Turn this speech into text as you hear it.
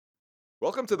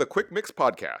Welcome to the Quick Mix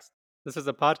Podcast. This is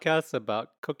a podcast about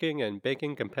cooking and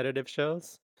baking competitive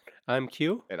shows. I'm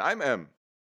Q. And I'm M.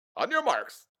 On your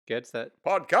marks. Get set.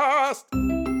 Podcast.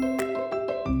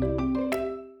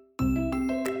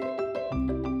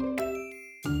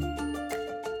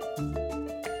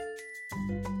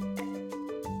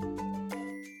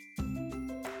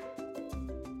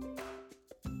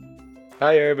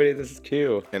 Hi, everybody. This is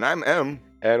Q, And I'm M.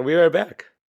 and we are back.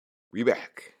 We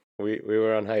back. We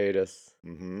were on hiatus,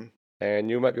 Mm-hmm. and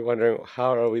you might be wondering,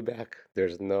 how are we back?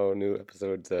 There's no new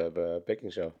episodes of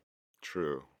Baking Show.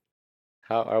 True.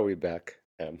 How are we back?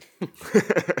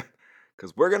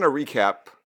 Because we're going to recap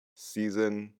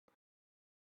season,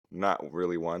 not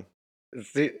really one.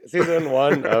 Season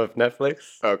 1 of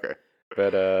Netflix, Okay.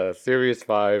 but Series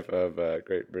 5 of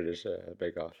Great British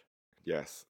Bake Off.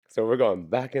 Yes, So we're going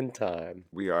back in time,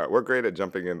 we are. We're great at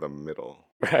jumping in the middle.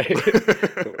 right?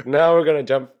 Now we're going to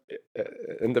jump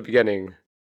in the beginning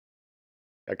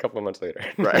a couple of months later.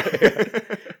 Right.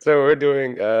 So we're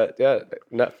doing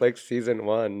Netflix season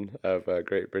 1 of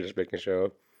Great British Baking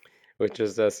Show, which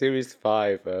is series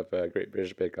 5 of Great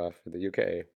British Bake Off in the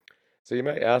UK. So you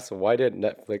might ask, why did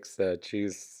Netflix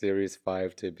choose series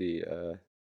 5 to be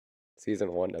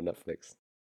season 1 of Netflix?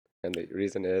 And the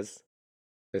reason is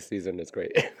this season is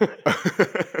great.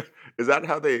 Is that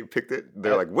how they picked it?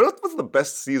 They're I- like, what was the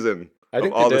best season I of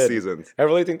think all they the did. seasons? I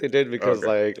really think they did because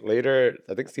Okay. like later,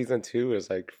 I think season 2 is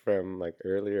like from like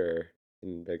earlier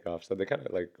in Bake Off, so they kind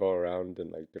of like go around in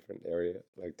like different area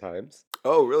like times.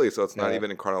 Oh, really? So it's not Yeah.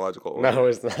 even in chronological order? No,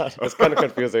 it's not. It's kind of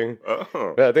confusing.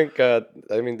 Oh. But I think it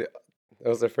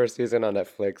was their first season on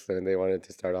Netflix, and they wanted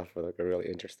to start off with like a really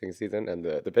interesting season. And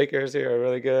the bakers here are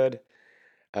really good.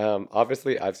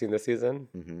 Obviously, I've seen this season.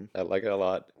 Hmm. I like it a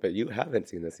lot, but you haven't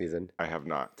seen this season, I have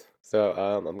not. so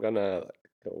I'm gonna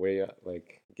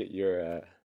get your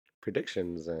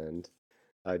predictions and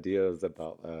ideas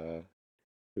about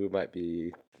who might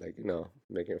be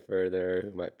making it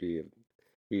further,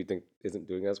 who you think isn't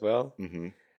doing as well, Hmm.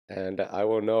 and I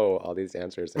will know all these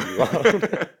answers and you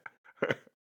won't.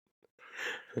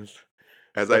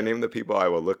 As So, I name the people, I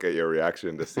will look at your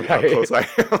reaction to see how right. close I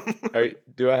am.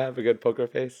 Do I have a good poker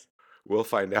face? We'll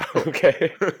find out.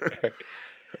 Okay. Alright.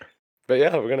 But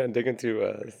yeah, we're gonna dig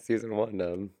into season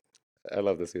 1. I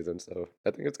love this season, so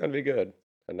I think it's gonna be good.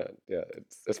 And yeah,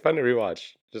 it's fun to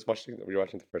rewatch. Just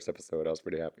rewatching the first episode, I was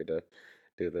pretty happy to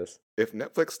do this. If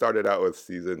Netflix started out with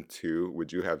season 2,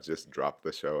 would you have just dropped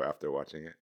the show after watching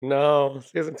it? No,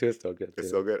 season 2 is still good It's too.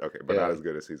 still good? Okay, but not Yeah, as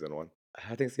good as season 1?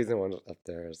 I think season 1 up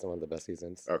there is one of the best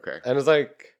seasons. Okay. And it's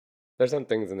like there's some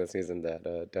things in the season that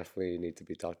definitely need to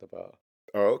be talked about.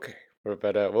 Oh, okay.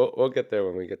 But we'll get there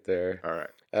when we get there. All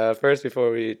right. First,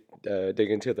 before we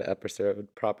dig into the episode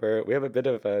proper, we have a bit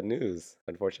of news,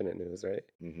 unfortunate news, right?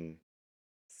 Hmm.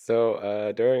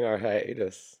 So during our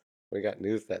hiatus, we got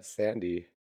news that Sandy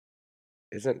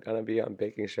isn't gonna be on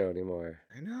Baking Show anymore.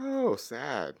 I know.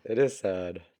 Sad. It is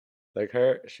sad. Like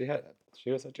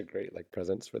she was such a great like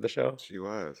presence for the show. She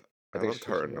was. I I think loved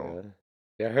her and Noel.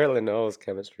 yeah, her and Noel's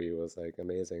chemistry was like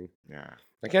amazing. Yeah,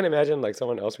 I can't imagine like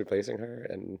someone else replacing her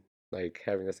and like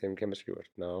having the same chemistry with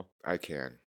Noel. I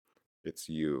can. It's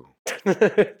you.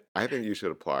 To I think you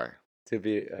should apply.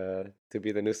 be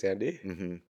the new Sandy.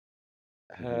 Hmm.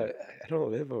 I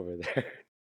don't live over there.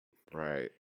 Right.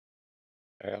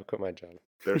 I'll quit my job.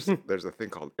 There's a thing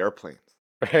called airplanes.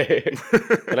 Right.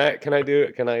 Can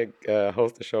I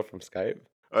host the show from Skype?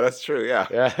 Oh, that's true. Yeah.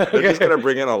 Yeah. They're just Okay. gonna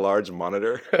bring in a large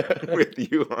monitor with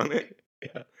you on it,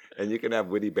 Yeah. and you can have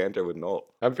witty banter with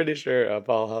Noel. I'm pretty sure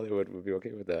Paul Hollywood would be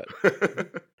okay with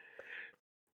that.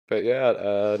 But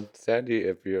yeah, Sandy,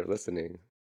 if you're listening,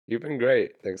 you've been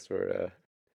great. Thanks for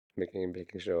making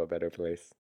Baking Show a better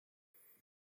place.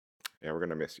 Yeah, we're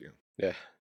gonna miss you. Yeah.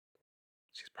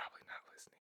 She's probably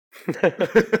not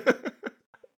listening.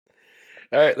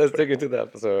 All right, let's dig into the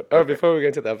episode. Oh, Okay. before we get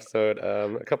into the episode,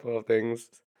 a couple of things.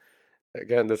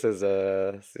 Again, this is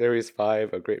series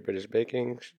 5 of Great British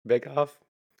Bake Off,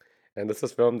 and this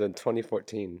was filmed in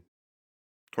 2014.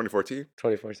 2014.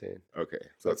 2014. Okay,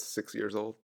 so that's 6 years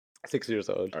old. 6 years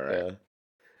old. All right.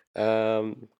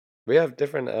 Yeah. We have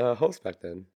different hosts back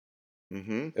then.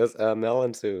 Mm-hmm. It was Mel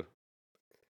and Sue.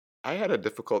 I had a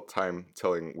difficult time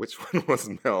telling which one was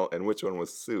Mel and which one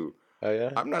was Sue. Oh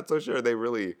yeah. I'm not so sure they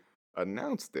really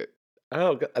announced it.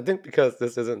 Oh, I think because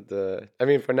this isn't the. I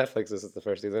mean, for Netflix, this is the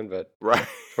first season, but Right.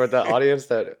 for the audience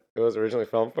that it was originally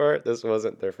filmed for, this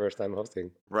wasn't their first time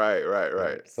hosting. Right.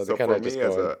 So they So kind for of just me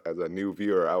as go a new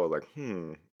viewer, I was like,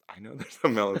 I know there's a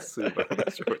Mel and Sue, but I'm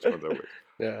not sure which ones are which.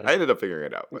 Yeah. I ended up figuring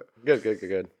it out, but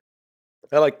Good.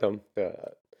 I like them. Yeah.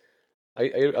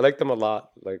 I like them a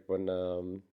lot. Like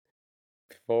when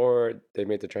before they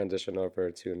made the transition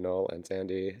over to Noel and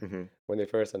Sandy, Mhm. when they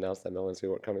first announced that Mel and Sue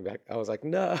weren't coming back, I was like,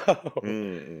 no.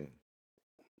 Mm-mm.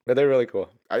 But they're really cool.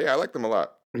 Yeah, I like them a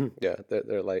lot. Yeah,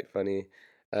 they're light, funny.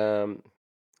 Um,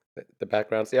 the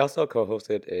backgrounds. They also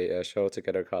co-hosted a show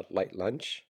together called Light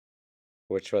Lunch,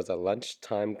 which was a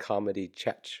lunchtime comedy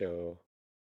chat show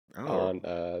Oh, on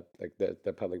like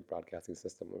the public broadcasting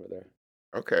system over there.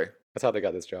 okay. That's how they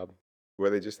got this job. Were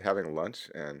they just having lunch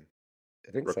and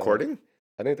I think so. recording?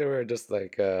 I think they were just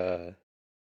like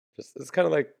just it's kind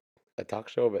of like a talk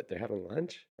show, but they're having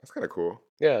lunch. That's kinda cool.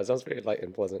 Yeah, it sounds very light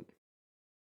and pleasant,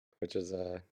 which is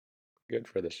good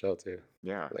for the show too.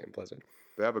 Yeah, Light and pleasant.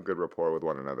 they have a good rapport with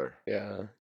one another. Yeah.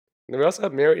 And we also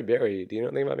have Mary Berry. Do you know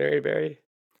anything about Mary Berry?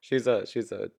 She's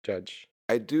a judge.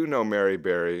 I do know Mary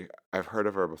Berry. I've heard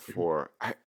of her Mhm. before.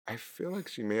 I feel like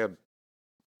she may have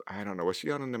I don't know, was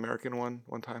she on an American one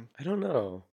time? I don't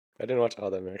know. I didn't watch all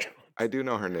the American I ones. do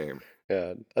know her name.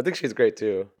 Yeah, I think she's great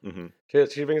too. Mhm.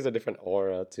 She brings a different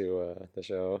aura to the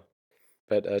show.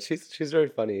 But she's very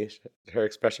funny. Her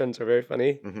expressions are very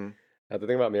funny. Mhm. The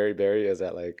thing about Mary Berry is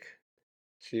that like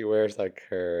she wears like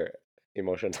her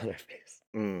emotions on her face.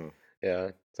 Mm.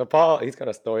 Yeah. So Paul, he's kind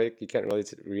of stoic. You can't really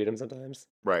read him sometimes.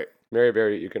 Right. Mary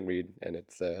Berry, you can read, and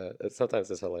it's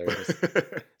sometimes it's hilarious.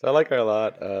 So I like her a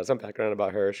lot. Some background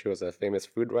about her: she was a famous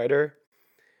food writer.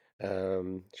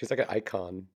 She's like an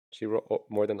icon. She wrote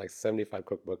more than like 75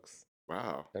 cookbooks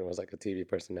Wow. and was like a TV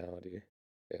personality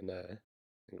in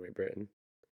Great Britain.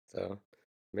 So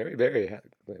Mary Berry,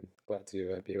 I'm glad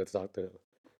to be able to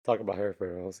talk about her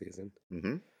for a whole season.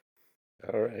 Mhm.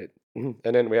 All right, and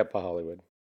then we have Paul Hollywood.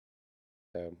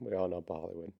 We all know Paul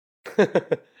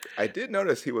Hollywood. I did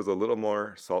notice he was a little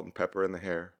more salt and pepper in the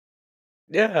hair,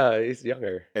 Yeah, he's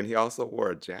younger. and he also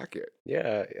wore a jacket,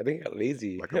 Yeah, I think he got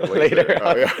lazy like a blazer. later Oh,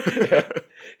 on. yeah.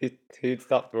 Yeah, he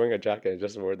stopped wearing a jacket and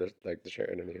just wore the shirt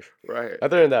underneath. Right.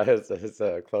 Other than that, his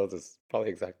clothes is probably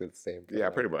exactly the same from Yeah,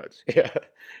 pretty much. yeah,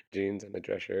 jeans and a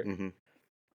dress shirt. Mhm.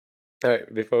 All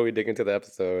right, before we dig into the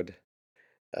episode,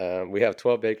 we have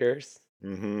 12 bakers.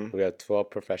 Mhm. We have 12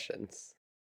 professions.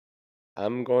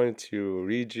 I'm going to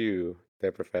read you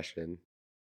their profession,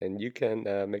 and you can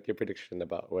make your prediction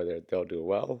about whether they'll do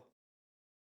well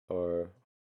or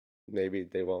maybe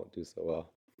they won't do so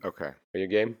well. Okay. Are you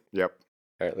game? Yep.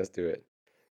 All right, let's do it.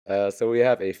 So we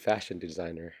have a fashion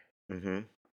designer. Mhm.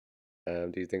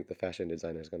 Do you think the fashion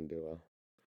designer is going to do well?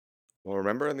 Well,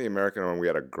 remember in the American one, we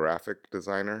had a graphic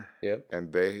designer, Yep,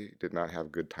 and they did not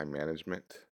have good time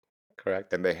management,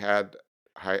 correct, and they had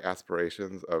high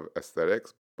aspirations of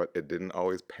aesthetics, but it didn't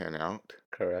always pan out.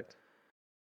 correct.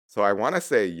 So I want to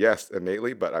say yes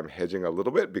innately, but I'm hedging a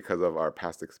little bit because of our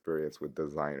past experience with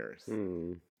designers.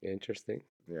 Interesting.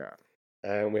 Yeah.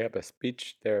 And we have a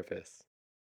speech therapist.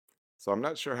 So I'm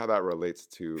not sure how that relates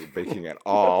to baking at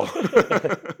all.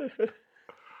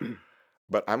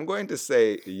 But I'm going to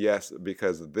say yes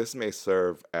because this may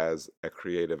serve as a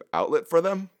creative outlet for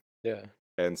them, Yeah.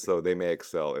 and so they may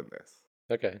excel in this.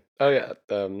 Okay. Oh yeah.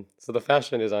 So the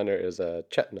fashion designer is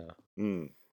Chetna, Mm,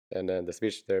 and then the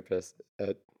speech therapist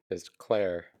is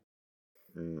Claire.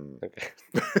 mm.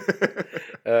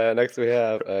 Okay. Next we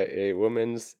have a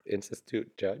women's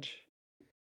institute judge.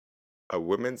 A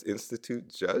women's institute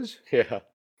judge? Yeah.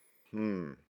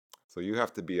 Hmm. So you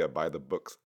have to be a by the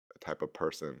books type of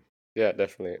person, Yeah,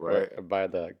 definitely. Or right? by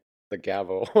the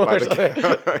gavel By or the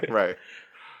something. right.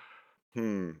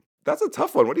 Hmm. That's a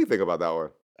tough one. What do you think about that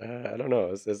one? I don't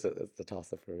know. It's a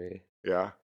toss up for me.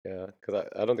 Yeah, Yeah, because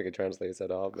I don't think it translates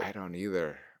at all. But I don't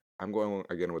either. I'm going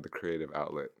again with the creative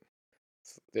outlet.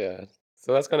 yeah,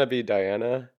 so that's gonna be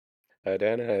Diana.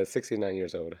 Diana is 69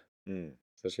 years old, Mm.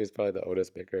 so she's probably the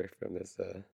oldest baker from this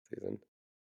season.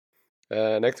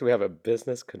 Next, we have a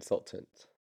business consultant.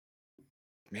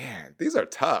 Man, these are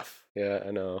tough. Yeah,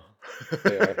 I know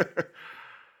they are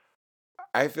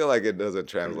I feel like it doesn't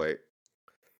translate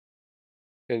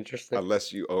interesting.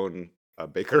 unless you own a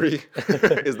bakery.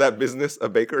 Is that business a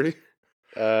bakery?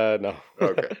 No.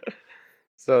 Okay.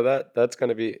 So that's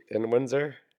gonna be in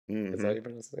Windsor. Is that how Hmm. you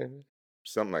pronounce his name?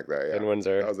 Something like that, In yeah. That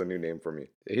Windsor. was a new name for me.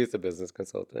 He's the business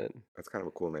consultant. That's kind of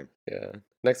a cool name. Yeah.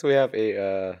 Next, we have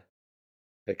a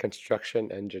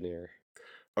construction engineer.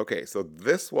 Okay, so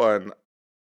this one,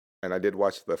 and I did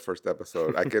watch the first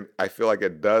episode. I feel like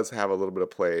it does have a little bit of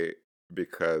play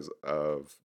because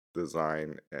of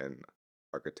design and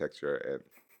architecture and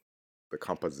the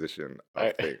composition of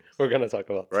I things, we're gonna talk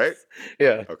about right? this.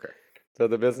 Yeah. Okay. So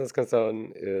the business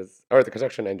consultant is, or the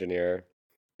construction engineer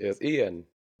is Ian,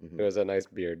 who Hmm. has a nice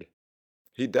beard.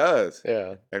 He does,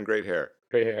 Yeah, and great hair.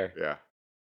 gray hair. Yeah,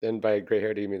 And by gray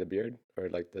hair, do you mean the beard or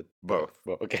like the both.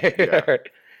 well, okay. Yeah. Alright.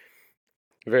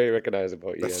 Very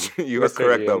recognizable, That's Ian. true. You are Mr.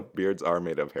 correct, though. Ian. Beards are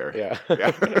made of hair. Yeah.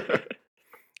 Yeah.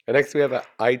 And next we have an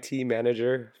IT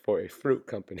manager for a fruit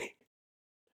company.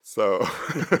 So,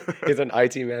 He's an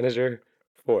IT manager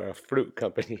for a fruit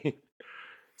company.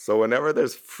 so whenever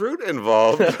there's fruit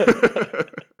involved,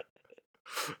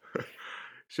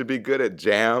 should be good at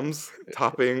jams,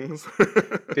 toppings,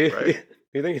 Do right?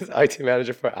 you think he's IT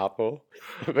manager for Apple?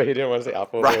 But he didn't want to say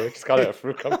Apple, so Right. he just called it a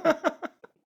fruit company.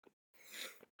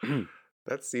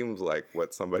 That seems like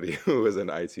what somebody who is an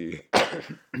IT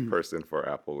person for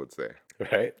Apple would say.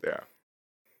 Right? Yeah.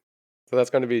 So that's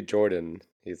going to be Jordan.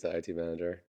 He's the IT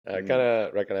manager. Kind Mm.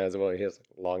 of recognizable. He has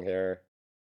long hair,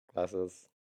 glasses.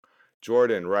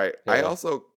 Jordan, right. I Yeah.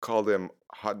 also called him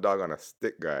hot dog on a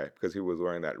stick guy because he was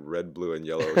wearing that red, blue, and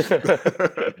yellow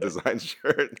design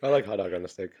shirt. I like hot dog on a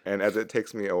stick. And as it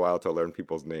takes me a while to learn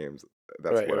people's names,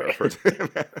 that's Right, what I right. refer to him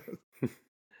as.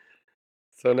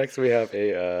 So next we have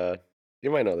you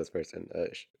might know this person,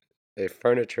 a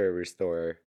furniture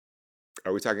restorer.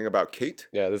 Are we talking about Kate?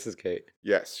 Yeah, this is Kate.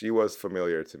 Yes, she was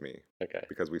familiar to me Okay.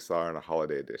 because we saw her in a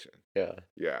holiday edition. Yeah.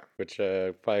 Yeah. Which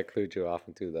probably clued you off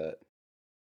into that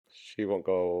she won't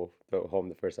go home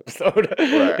the first episode. Right.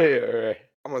 Yeah, right.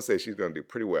 I'm going to say she's going to do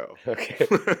pretty well. Okay.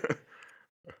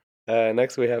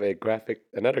 Next we have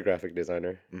another graphic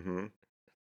designer. Mm-hmm.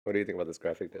 What do you think about this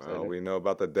graphic designer? We know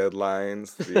about the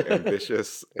deadlines, the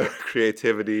ambitious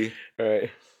creativity. All right.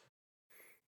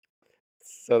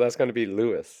 So that's going to be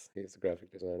Lewis. He's the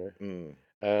graphic designer.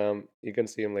 Mm. You can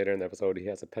see him later in the episode. He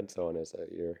has a pencil on his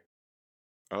ear.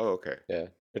 Oh, okay. Yeah,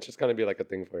 it's just going to be like a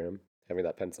thing for him having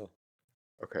that pencil.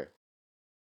 Okay.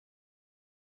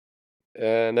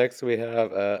 Next we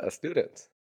have a student.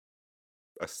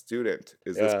 A student.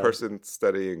 Is this Yeah, person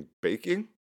studying baking?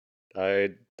 I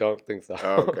don't think so.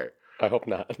 Oh, okay. I hope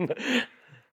not.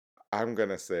 I'm going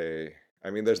to say, I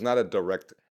mean, there's not a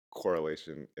direct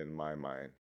correlation in my mind.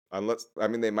 Unless, I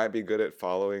mean, they might be good at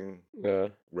following Yeah,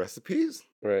 recipes.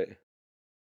 right.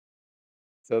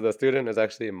 So the student is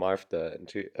actually Martha,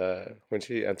 and when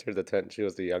she entered the tent, she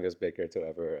was the youngest baker to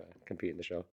ever compete in the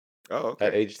show Oh, at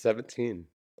okay. age 17.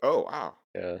 Oh, wow.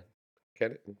 Yeah,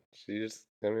 she just,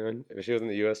 I mean, if she was in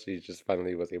the US, she just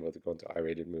finally was able to go into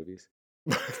R-rated movies.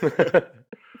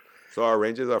 So our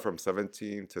ranges are from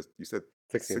 17 to, you said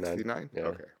 69. 69? Yeah.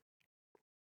 Okay.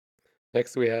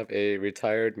 Next, we have a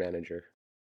retired manager.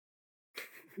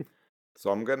 So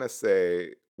I'm going to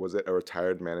say, was it a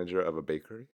retired manager of a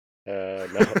bakery? No.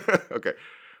 Okay.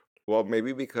 Well,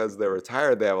 maybe because they're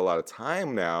retired, they have a lot of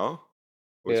time now,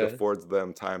 which Yeah. affords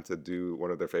them time to do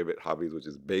one of their favorite hobbies, which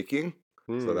is baking.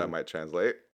 So that Hmm. might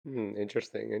translate.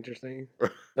 Interesting. Interesting.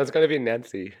 That's gonna be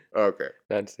Nancy. Okay.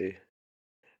 Nancy.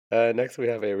 Next, we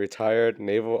have a retired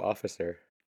naval officer.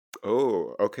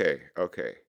 Oh, okay.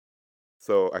 Okay.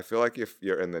 So I feel like if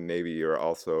you're in the Navy, you're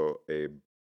also a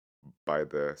by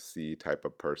the sea type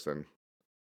of person.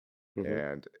 Hmm.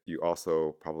 And you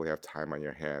also probably have time on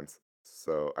your hands.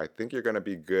 So I think you're going to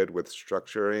be good with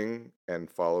structuring and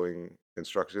following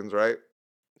instructions, right?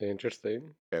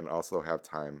 Interesting. And also have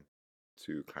time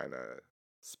to kind of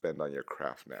spend on your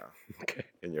craft now Okay.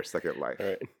 in your second life. All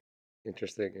right.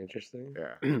 Interesting. Interesting.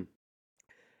 Yeah.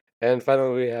 And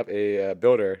finally, we have a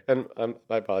builder. And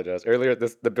I apologize. Earlier,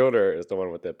 the builder is the one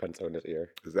with the pencil in his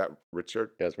ear. Is that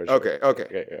Richard? Yes, Richard. Okay. Okay.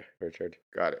 Okay, yeah, Richard.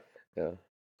 Got it. Yeah.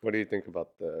 What do you think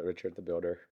about the Richard the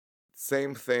builder?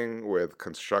 Same thing with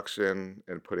construction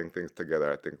and putting things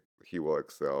together. I think he will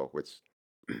excel, which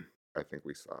I think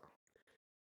we saw.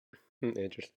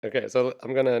 Interesting. Okay, so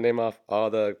I'm gonna name off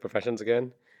all the professions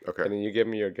again, and Okay. then you give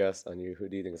me your guess on who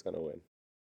do you think is gonna win.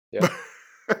 Yeah.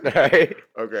 All right.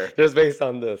 Okay. Just based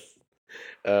on this.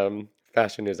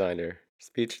 Fashion designer,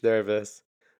 speech therapist,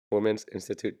 Women's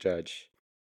Institute judge,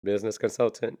 business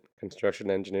consultant, construction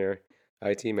engineer,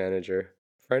 IT manager,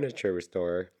 furniture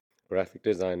restorer, graphic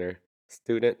designer,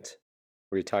 student,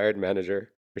 retired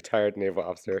manager, retired naval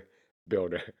officer,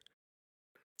 builder.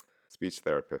 Speech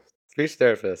therapist. Speech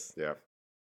therapist. Yeah.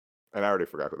 And I already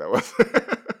forgot who that was.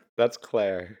 That's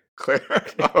Claire. Claire.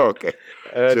 Oh, okay.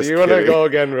 Do Just you want to kidding. go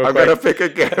again real I'm quick? gonna pick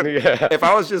again. Yeah. If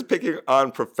I was just picking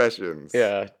on professions,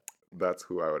 Yeah. that's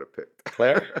who I would have picked.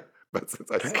 Claire? But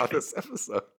since I saw Okay. this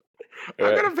episode, All I'm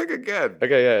right. gonna pick again.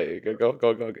 Okay, yeah. You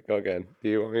go again. Do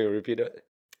you want me to repeat it?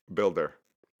 Builder.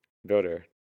 Builder.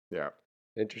 Yeah.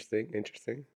 Interesting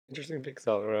picks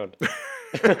all around.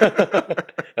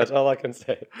 That's all I can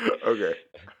say. Okay.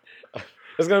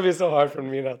 It's gonna be so hard for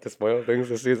me not to spoil things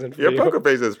this season for Your you. poker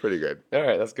face is pretty good. All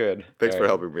right, that's good. Thanks All for right.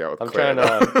 helping me out with I'm Claire.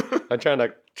 trying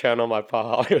to channel my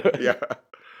Paul Hollywood. Yeah.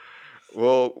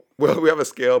 Well, we have a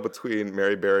scale between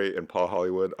Mary Berry and Paul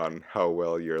Hollywood on how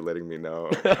well you're letting me know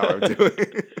how I'm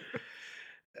doing.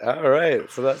 All right,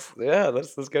 so that's yeah.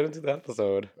 Let's get into the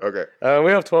episode. Okay.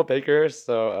 We have 12 bakers,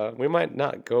 so we might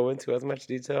not go into as much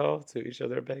detail to each of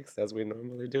their bakes as we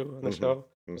normally do on the Mhm. show,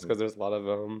 just Mhm. because there's a lot of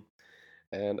them,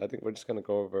 and I think we're just gonna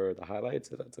go over the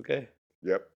highlights if that's okay.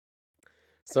 Yep.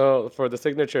 So for the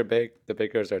signature bake, the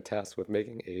bakers are tasked with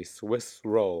making a Swiss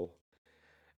roll.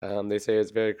 They say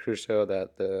it's very crucial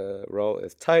that the roll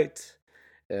is tight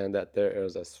and that there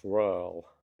is a swirl.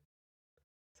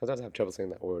 Sometimes I have trouble saying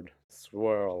that word.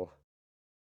 Swirl.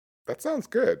 That sounds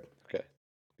good. Okay,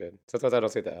 good. Sometimes I don't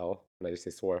say the L and I just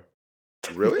say swirl.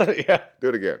 Really? Yeah. Do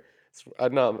it again.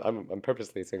 No, I'm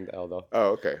purposely saying the L though. Oh,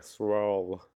 okay.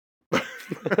 Swirl.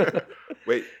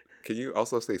 Wait, can you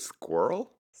also say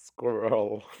squirrel?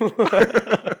 Squirrel.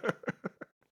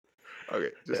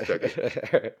 Okay, just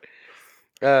checking.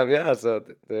 Yeah, so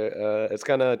it's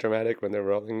kind of dramatic when they're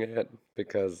rolling it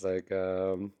because like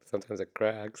sometimes it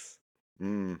cracks,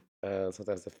 Mm,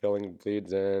 sometimes the filling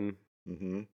bleeds in.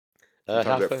 mhm. Sometimes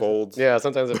Half it of folds. yeah,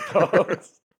 sometimes it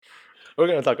falls. We're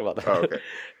gonna talk about Oh, that. okay.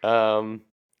 Um,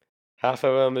 Half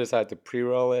of them decide to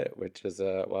pre-roll it, which is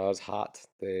while it's hot,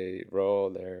 they roll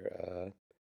their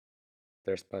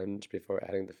sponge before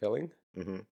adding the filling,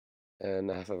 Mhm. and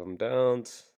half of them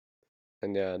don't,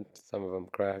 and yeah, some of them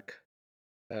crack.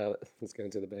 Let's get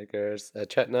into the bakers.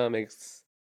 Chetna makes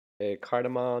a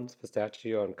cardamom,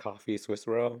 pistachio, and coffee Swiss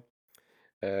roll.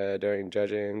 During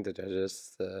judging, the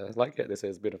judges like it. They say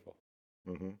it's beautiful.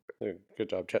 Mhm. Good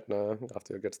job, Chetna. Off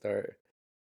to a good start.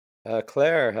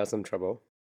 Claire has some trouble.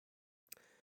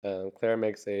 Claire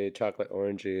makes a chocolate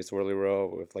orangey swirly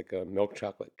roll with like a milk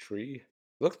chocolate tree.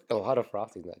 Looks like a lot of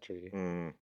frosting in that tree.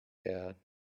 Mm. Yeah,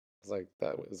 it's like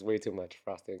that was way too much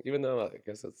frosting. Even though I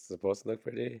guess it's supposed to look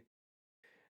pretty.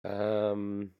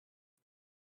 Um,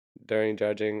 During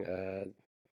judging,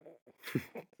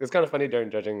 it's kind of funny during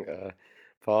judging.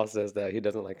 Paul says that he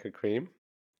doesn't like her cream,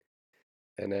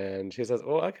 and then she says,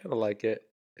 "Oh, I kind of like it."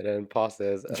 And then Paul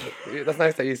says, "That's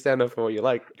nice that you stand up for what you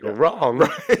like. You're Yeah. wrong,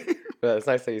 Right. but it's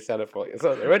nice that you stand up for it."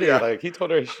 So already, Yeah. like he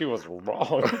told her she was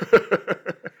wrong,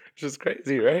 That which is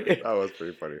crazy, right? was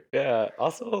pretty funny. Yeah.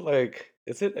 Also, like,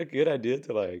 is it a good idea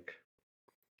to like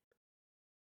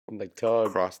tell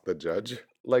Cross the judge.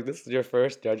 like this is your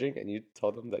first judging and you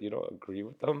tell them that you don't agree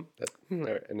with them that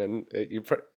and then I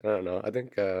don't know. I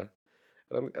think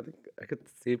I could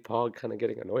see Paul kind of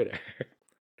getting annoyed at her.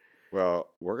 Well,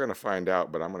 we're gonna find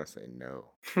out, but I'm gonna say no.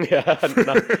 Yeah,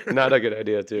 not a good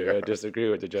idea to Yeah. disagree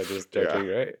with the judges Yeah. judging,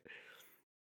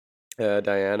 right?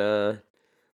 Diana,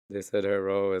 they said her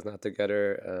roll is not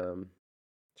together.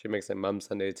 She makes a mum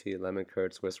Sunday tea lemon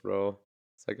curd Swiss roll.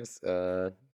 So I guess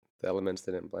the elements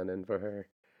didn't blend in for her.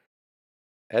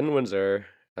 Ann Windsor,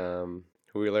 who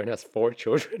we learn has 4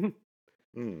 children.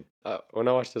 Mm. When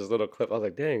I watched this little clip, I was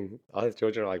like, dang, all his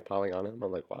children are like piling on him.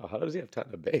 I'm like, wow, how does he have time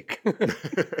to bake?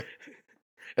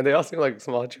 And they all seem like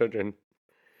small children.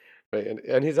 Right,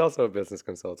 and he's also a business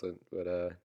consultant.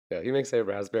 But yeah, he makes a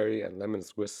raspberry and lemon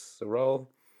Swiss roll.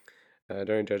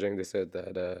 During judging, they said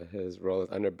that his roll is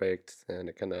underbaked and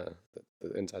it kind of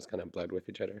the insides kind of bled with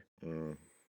each other. Mm.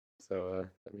 So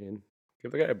I mean,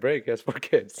 give the guy a break. He has 4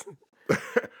 kids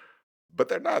But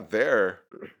they're not there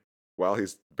while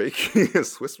he's baking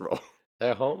his Swiss roll.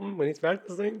 at home when he's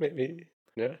practicing. Maybe,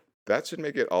 yeah. That should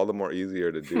make it all the more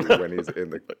easier to do when he's in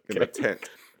the Okay. tent,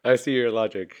 I see your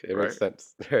logic. It makes right?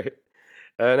 sense, right?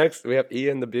 Next, we have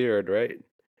Ian the Beard, right?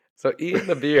 So Ian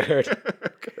the Beard,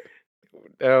 Okay.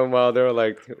 well, they were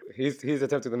like, he's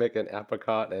attempting to make an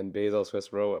apricot and basil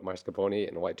Swiss roll with mascarpone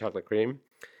and white chocolate cream.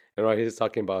 And while he's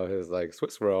talking about his like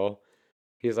Swiss roll,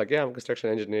 he's like, "Yeah, I'm a construction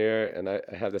engineer, and I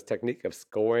have this technique of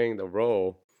scoring the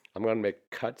roll. I'm gonna make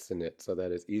cuts in it so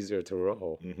that it's easier to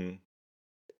roll." Mhm.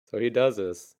 So he does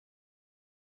this,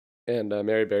 and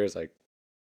Mary Berry's like,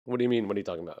 "What do you mean? What are you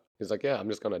talking about?" He's like, "Yeah, I'm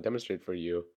just gonna demonstrate for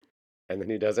you." And then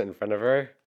he does it in front of her,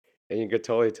 and you could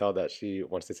totally tell that she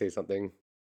wants to say something,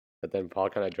 but then Paul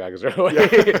kind of drags her Yeah.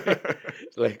 away.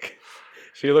 Like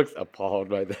she looks appalled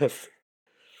by this.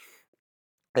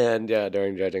 And yeah,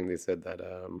 during judging, they said that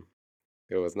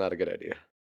it was not a good idea.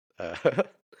 Uh, It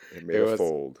it made a was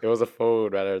fold. it was a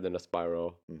fold rather than a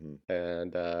spiral. Mhm.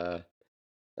 And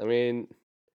I mean,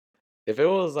 if it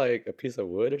was like a piece of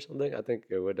wood or something, I think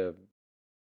it would have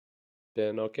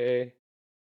been okay.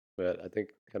 But I think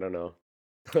I don't know.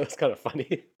 That's kind of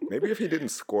funny. Maybe if he didn't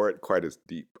score it quite as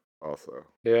deep also.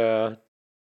 Yeah,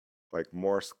 Like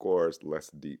more scores, less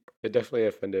deep. it definitely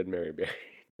offended Mary Berry.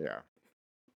 Yeah.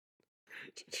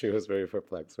 She was very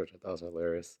perplexed, which I thought was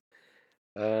hilarious.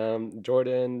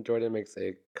 Jordan makes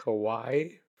a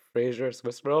kawaii Fraser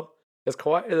Swiss roll. Is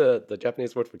kawaii the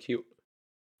Japanese word for cute?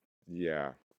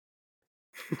 Yeah.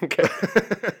 Okay.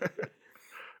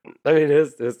 I mean,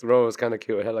 his roll was kind of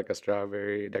cute. It had like a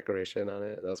strawberry decoration on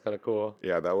it. That was kind of cool.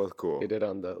 Yeah, that was He cool. did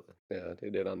on the he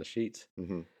did on the sheet.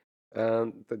 Hmm.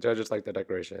 The judges liked the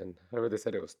decoration. However, they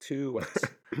said it was too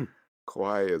wet.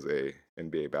 Kawhi is a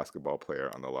NBA basketball player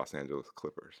on the Los Angeles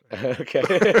Clippers. Okay.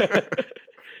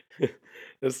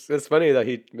 It's funny that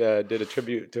he did a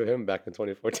tribute to him back in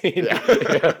 2014.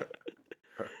 Yeah.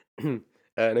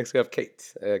 Yeah. Next we have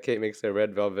Kate. Kate makes a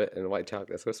red velvet and white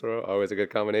chocolate Swiss roll. Always a good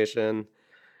combination.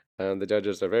 The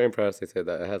judges are very impressed. They say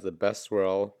that it has the best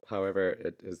swirl. However,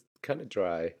 it is kind of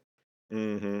dry.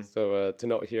 Hmm. So to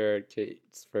note here,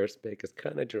 Kate's first bake is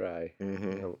kind of dry.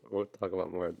 Hmm. We'll talk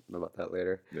about more about that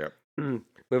later. Yeah.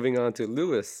 Moving on to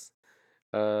Lewis.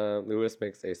 Lewis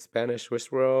makes a Spanish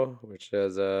Swiss roll, which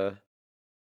has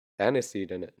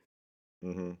aniseed in it,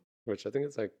 Hmm. which I think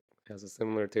it's like has a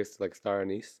similar taste to like star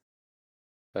anise.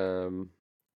 Um,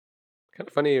 Kind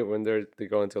of funny when they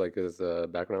go into like his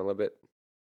background a little bit.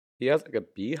 He has like a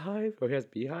beehive, or he has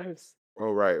beehives,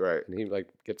 Oh, right, right. and he like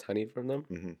gets honey from them,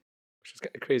 Hmm. which is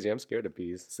kind of crazy. I'm scared of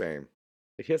bees. Same.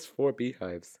 Like, he has 4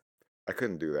 beehives. I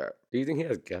couldn't do that. Do you think he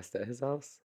has guests at his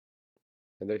house?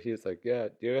 And then he's like, "Yeah,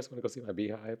 do you guys want to go see my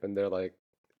beehive?" And they're like,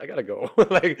 "I gotta go.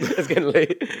 Like it's getting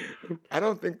late." I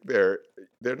don't think they're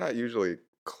not usually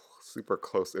super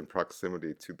close in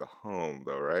proximity to the home,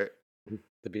 though, right?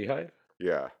 The beehive?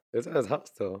 Yeah. It's at his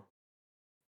house though.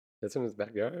 It's in his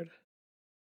backyard.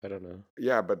 I don't know.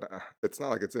 Yeah, but it's not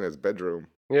like it's in his bedroom,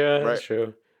 Yeah, right? that's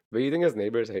true. But you think his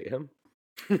neighbors hate him?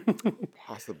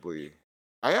 Possibly.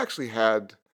 I actually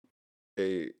had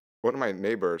a one of my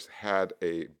neighbors had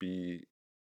a bee,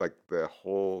 like the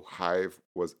whole hive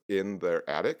was in their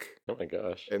attic. Oh my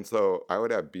gosh. And so I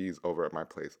would have bees over at my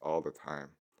place all the time.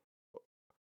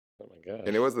 Oh my And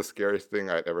it gosh. was the scariest thing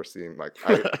I'd ever seen. Like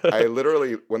I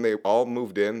literally when they all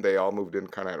moved in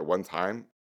kind of at one time.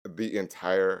 The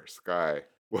entire sky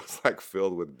was like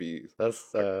filled with bees.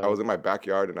 That's Like I was in my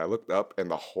backyard and I looked up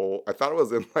and I thought it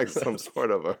was in like some sort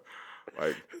of a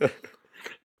like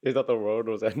he thought the world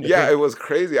was yeah, ending. it was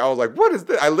crazy. I was like, "What is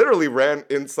this?" I literally ran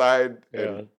inside Yeah.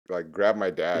 and like grabbed my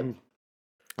dad Mm.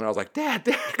 and I was like, "Dad,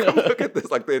 Dad, come look at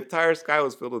this!" Like the entire sky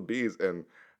was filled with bees, and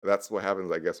that's what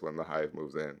happens, I guess, when the hive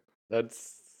moves in.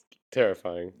 That's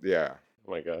terrifying. Yeah.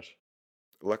 Oh my gosh.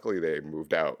 Luckily, they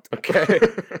moved out. Okay.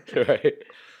 Right.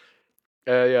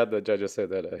 Yeah, the judges said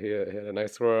that he had a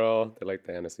nice swirl. They liked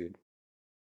the aniseed.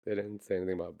 They didn't say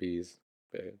anything about bees.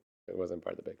 It wasn't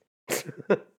part of the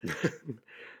bake.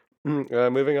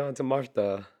 Moving on to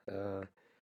Martha.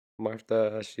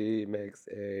 Martha, she makes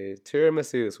a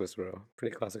tiramisu Swiss roll.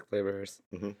 Pretty classic flavors.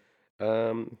 Mhm.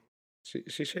 Um, she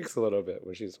shakes a little bit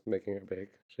when she's making her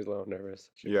bake. She's a little nervous.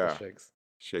 She Yeah. shakes.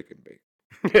 Shake and bake.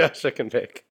 Yeah, shake and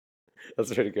bake.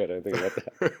 That's pretty good. I think about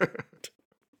that.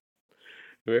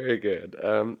 Very good.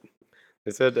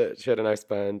 They said that she had a nice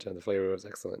sponge and the flavor was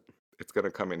excellent. It's gonna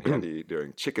come in handy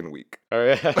during chicken week. Oh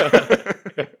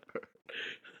yeah.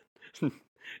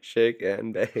 Shake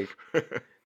and bake.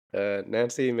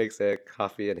 Nancy makes a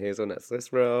coffee and hazelnut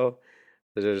Swiss roll.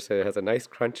 The judges say it has a nice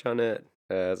crunch on it.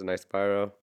 Has a nice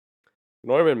spiral.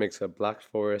 Norman makes a black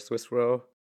forest Swiss roll.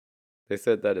 They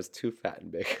said that it's too fat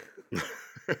and big.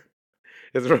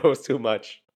 His roll is too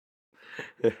much.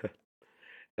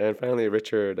 And finally,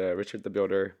 Richard the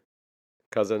Builder,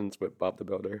 cousins with Bob the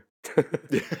Builder.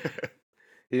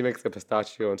 He makes a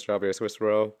pistachio and strawberry Swiss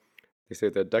roll. They say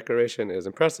the decoration is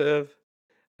impressive.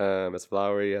 It's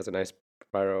flowery, has a nice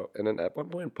spiral. And then at one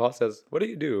point, Paul says, "What do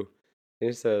you do?" And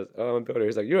he says, "Oh, I'm a builder."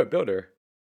 He's like, "You're a builder.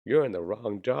 You're in the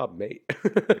wrong job, mate."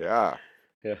 Yeah,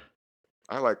 Yeah.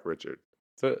 I like Richard.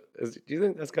 So, do you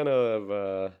think that's kind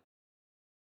of?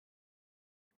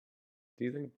 Do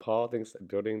you think Paul thinks that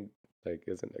building like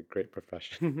isn't a great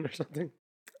profession or something?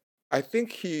 I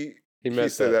think He he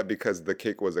meant said that. that because the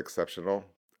cake was exceptional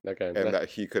Okay, and that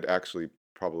he could actually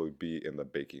probably be in the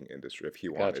baking industry if he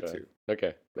wanted gotcha. to.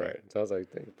 Okay, Right. right. So I was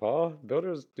like, dang, Paul,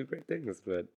 builders do great things,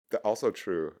 but Also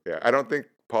true. Yeah, I don't think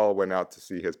Paul went out to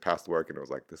see his past work and it was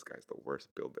like, "This guy's the worst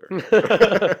builder."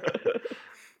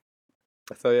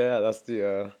 so yeah, that's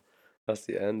the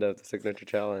end of the signature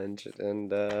challenge,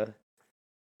 and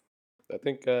I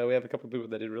think we have a couple people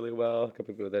that did really well, a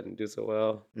couple people that didn't do so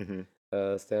well. Hmm.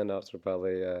 Standouts were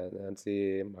probably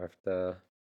Nancy, Martha,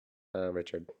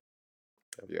 Richard.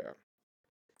 Yeah.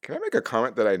 Can I make a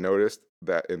comment that I noticed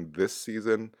that in this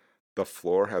season the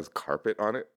floor has carpet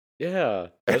on it? Yeah,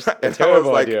 And that's a I was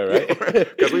terrible like, idea, right?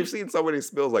 because we've seen so many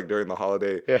spills like during the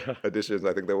holiday Yeah, editions.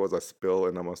 I think there was a spill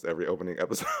in almost every opening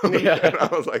episode. And I yeah.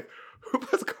 was like, who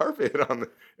puts carpet on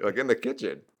like in the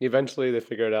kitchen? Eventually, they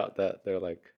figured out that they're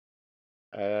like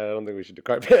I don't think we should do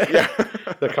carpet. Yeah.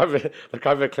 The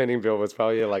carpet cleaning bill was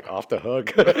probably like off the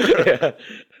hook. Yeah.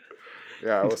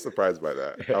 Yeah, I was surprised by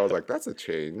that. I was Yeah. like, "That's a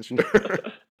change."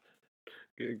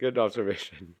 Good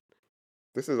observation.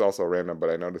 This is also random, but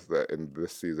I noticed that in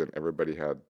this season,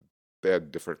 they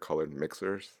had different colored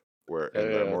mixers, where Yeah,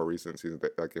 in the yeah, more recent seasons,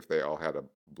 like, if they all had a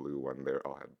blue one, they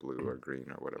all had blue yeah. or green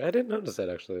or whatever. I didn't notice that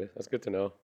actually. That's good to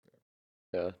know.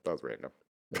 Yeah. That was random.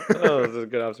 Oh, that's a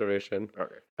good observation.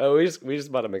 Okay. Oh, we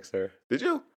just bought a mixer. Did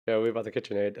you? Yeah, we bought the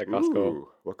KitchenAid at Costco. Ooh,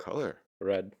 what color?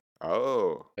 Red.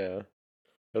 Oh, Yeah.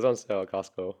 It was on sale at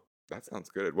Costco. that sounds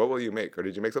good. What will you make? Or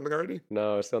did you make something already?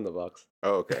 No, it's still in the box.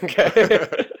 Oh, okay.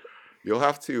 Okay. You'll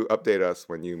have to update us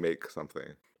when you make something.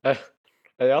 I,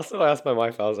 I also asked my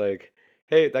wife, I was like,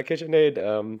 hey, that KitchenAid,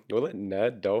 will it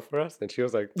Ned dough for us? And she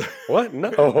was like, what?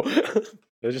 No.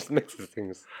 It just mixes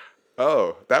things.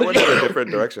 Oh, that went in a different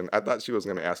direction. I thought she was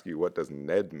going to ask you, what does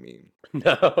Ned mean?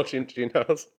 No, she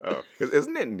knows. Oh, 'cause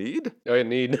isn't it need? Oh, you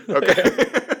need. Okay.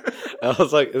 I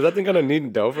was like, is that thing gonna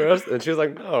need dough for us? And she was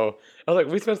like, no. I was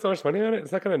like, we spent so much money on it.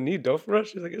 It's not gonna need dough for us.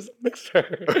 She's like, it's a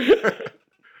mixer.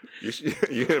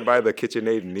 You didn't buy the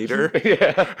KitchenAid kneader?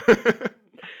 Yeah.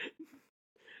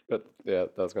 But yeah,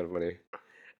 that was kind of funny.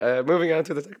 Moving on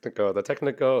to the technical. The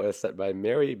technical is set by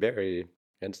Mary Berry,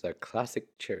 and it's a classic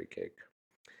cherry cake.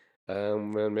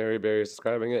 When Mary Berry is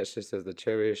describing it, she says the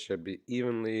cherries should be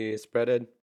evenly spreaded.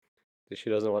 She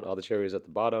doesn't want all the cherries at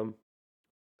the bottom,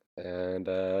 and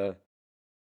the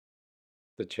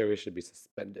cherries should be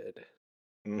suspended.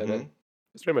 And Mm-hmm.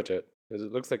 that's pretty much it. It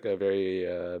looks like a very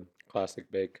classic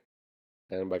bake,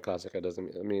 and by classic, I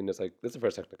mean it's like this is the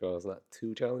first technical. It's not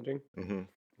too challenging. Mm-hmm.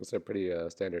 It's a pretty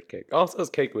standard cake. Also, it's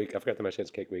Cake Week. I forgot to mention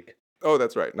it's Cake Week. Oh,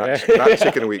 that's right. Yeah, Not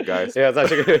chicken week, guys. yeah, it's not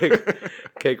Chicken Week.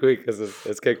 Cake Week is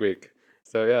it's Cake Week.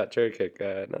 So yeah, cherry cake.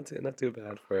 Not too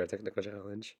bad for a technical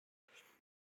challenge.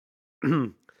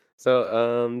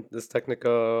 So this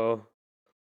technical,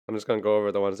 I'm just gonna go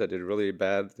over the ones that did really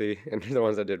badly and the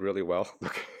ones that did really well.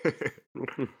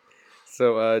 Okay.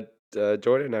 So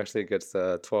Jordan actually gets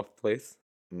 12th place.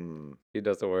 Mm. He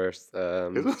does the worst.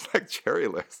 It was like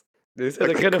cherryless. They said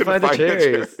Like they they couldn't couldn't find the find the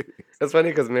cherries. cherries. It's funny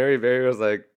because Mary Berry was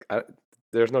like,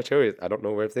 "There's no cherries. I don't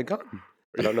know where they've gone.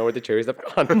 I don't know where the cherries have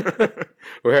gone.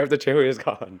 Where have the cherries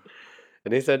gone?"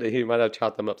 And he said that he might have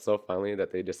chopped them up so finely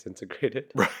that they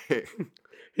disintegrated. Right.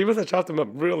 He must have chopped them up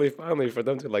really finely for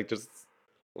them to like just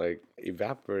like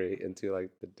evaporate into like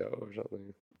the dough or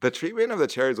something. The treatment of the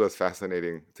cherries was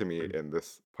fascinating to me in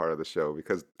this part of the show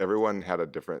because everyone had a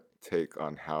different take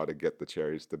on how to get the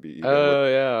cherries to be even with Oh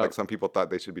yeah, like some people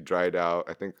thought they should be dried out.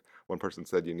 I think one person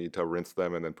said you need to rinse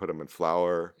them and then put them in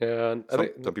flour. yeah. I Some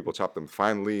think people chop them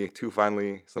finely, too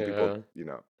finely. Some people,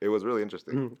 yeah. it was really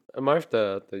interesting.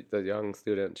 Martha, the young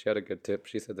student, she had a good tip.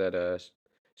 She said that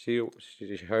she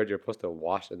heard you're supposed to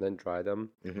wash and then dry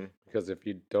them Hmm. because if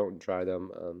you don't dry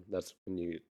them, that's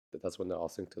when they all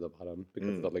sink to the bottom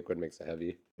because the Mm, liquid makes it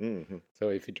heavy. hmm. So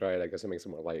if you dry it, I guess it makes it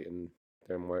more light and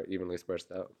they're more evenly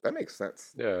spaced out. That makes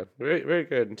sense. Yeah, very very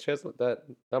good. She has that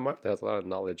Martha has a lot of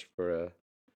knowledge for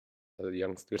a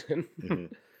young student, Hmm.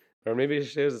 or maybe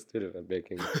she is a student of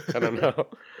baking. I don't know.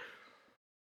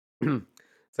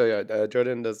 So yeah,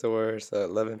 Jordan does the worst.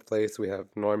 11th place, we have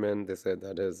Norman. They said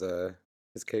that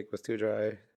his cake was too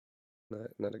dry.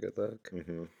 Not a good look.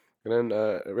 Hmm. And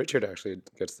then Richard actually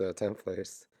gets the 10th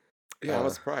place. Yeah, I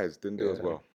was Uh, surprised. Didn't do as yeah,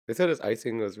 well. they said his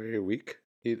icing was very weak.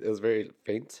 It was very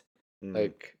faint. Mm.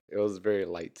 Like it was very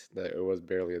light. That it was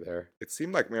barely there. It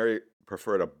seemed like Mary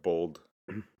preferred a bold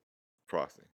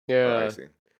frosting or Yeah, icing.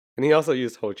 and he also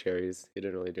used whole cherries. He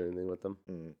didn't really do anything with them.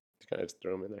 Mm. He kind of just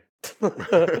threw them in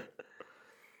there.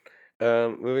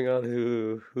 Moving on,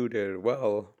 who did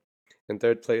well? In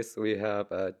third place, we have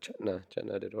Chetna.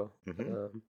 Chetna did well.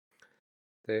 Hmm.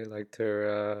 They liked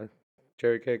her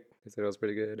cherry cake. They said it was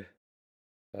pretty good.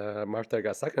 Martha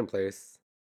got second place.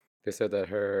 They said that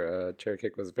her cherry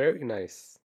cake was very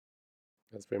nice.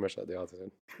 That's pretty much what they all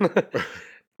said.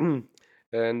 Mm.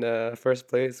 And first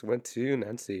place went to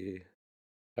Nancy.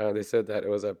 They said that it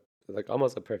was like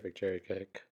almost a perfect cherry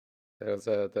cake. It was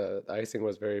the icing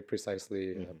was very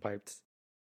precisely Hmm. piped,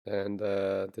 and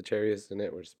the cherries in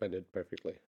it were suspended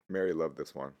perfectly. Mary loved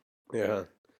this one. Yeah.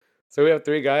 So we have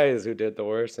three guys who did the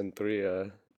worst and three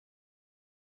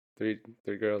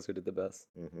girls who did the best.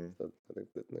 Hmm. So I think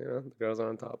that, the girls are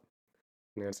on top.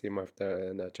 Nancy, Martha,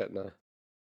 and Chetna.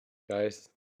 Guys,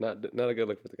 not a good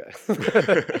look for the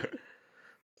guys.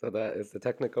 So that is the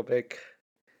technical pick,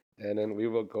 and then we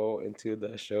will go into the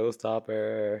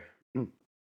showstopper.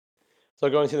 So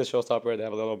going to the showstopper, they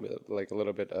have a little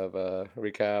bit of a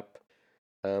recap.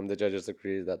 The judges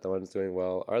agreed that the ones doing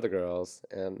well are the girls,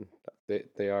 and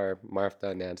they are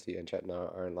Martha, Nancy, and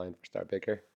Chetna are in line for Star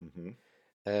Baker. Hmm.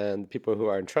 And people who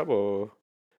are in trouble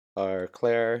are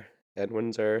Claire, Ed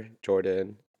Windsor,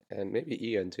 Jordan, and maybe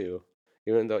Ian too.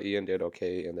 Even though Ian did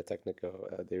okay in the technical,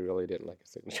 they really didn't like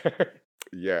his signature,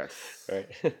 Yes. right?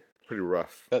 Pretty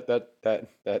rough.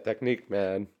 That technique,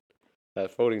 man,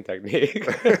 that folding technique,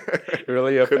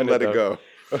 really Couldn't offended let it them. go.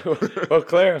 Well,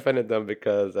 Claire offended them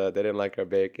because they didn't like her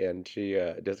bake, and she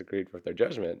disagreed with their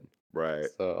judgment. Right.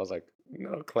 So I was like,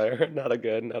 no, Claire, not a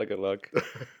good look.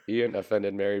 Ian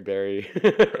offended Mary Berry,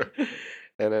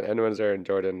 and then Windsor and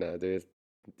Jordan, they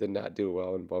did not do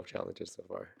well in both challenges so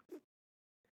far.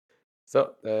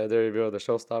 So they revealed the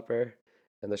showstopper,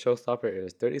 and the showstopper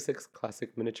is 36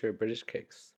 classic miniature British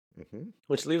cakes, Hmm.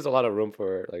 which leaves a lot of room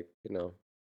for, like,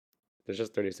 there's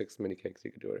just 36 mini cakes.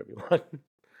 You can do whatever you want.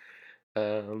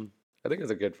 I think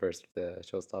it's a good first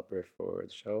showstopper for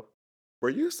the show. Were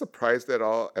you surprised at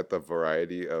all at the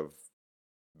variety of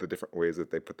the different ways that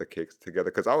they put the cakes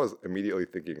together? Because I was immediately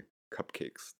thinking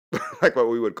cupcakes, like what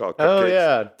we would call Oh cupcakes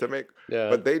yeah, to make, yeah,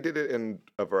 but they did it in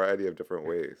a variety of different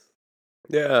ways.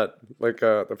 yeah. Like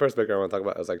the first baker I want to talk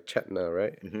about is like Chetna,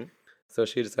 right? Hmm. So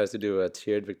she decides to do a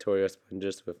tiered Victoria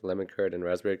sponges with lemon curd and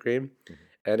raspberry cream, Hmm.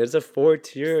 and it's a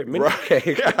 4-tier mini Right.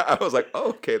 cake. Yeah, I was like, oh,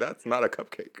 okay, that's not a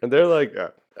cupcake. And they're like, Yeah.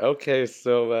 okay,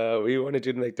 so we wanted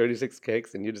you to make 36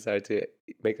 cakes, and you decided to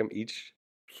make them each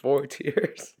 4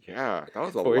 tiers Yeah, that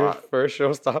was a for your lot. first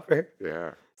showstopper.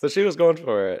 Yeah. So she was going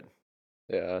for it.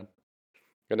 Yeah.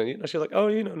 And then, she's like, oh,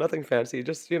 nothing fancy,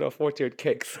 just, 4-tiered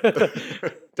cakes.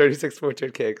 36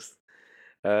 4-tiered cakes.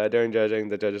 During judging,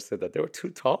 the judges said that they were too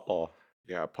tall.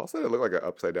 Yeah, Paul said it looked like an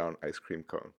upside down ice cream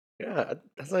cone. Yeah,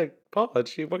 that's like, Paula,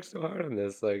 she worked so hard on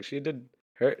this. Like,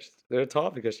 they're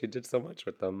tall because she did so much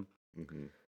with them. Hmm.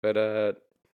 But,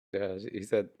 yeah, he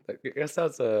said, like, I guess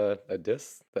that's a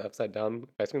diss, the upside down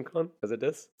ice cream cone is a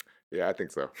diss. Yeah, I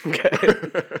think so. Okay.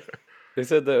 They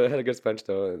said that it had a good sponge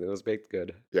though, and it was baked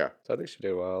good. Yeah. So I think she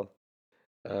did well.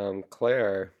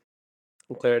 Claire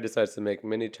decides to make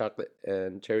mini chocolate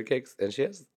and cherry cakes, and she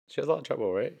has a lot of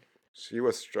trouble, right? She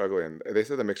was struggling. They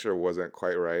said the mixture wasn't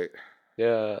quite right,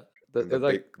 Yeah, and it's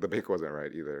like the bake wasn't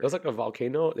right it either. was like a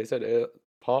volcano. They said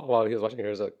Paul, while he was watching her,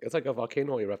 was like, it's like a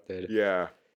volcano erupted, Yeah.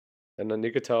 and then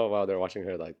you could tell while they're watching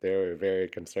her, like they were very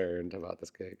concerned about this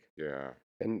cake. Yeah.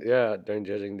 And yeah, during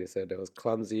judging, they said it was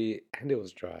clumsy and it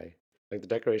was dry. Like the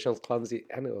decoration was clumsy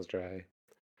and it was dry.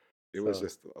 It was So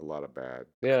just a lot of bad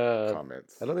yeah, I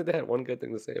comments. don't think they had one good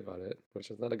thing to say about it,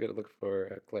 which is not a good look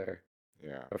for Claire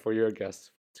Yeah. or for your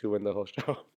guest to win the whole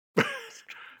show.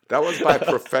 That was by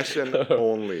profession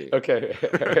only. Okay,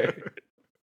 all right.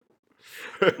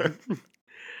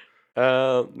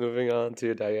 Moving on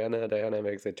to Diana. Diana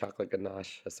makes a chocolate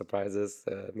ganache surprises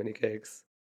mini cakes.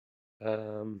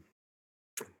 Um,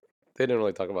 they didn't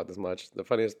really talk about this much. The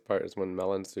funniest part is when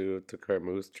Mel and Sue took her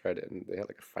mousse, tried it, and they had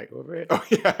like a fight over it. Oh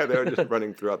yeah, they were just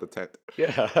running throughout the tent.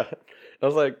 Yeah, I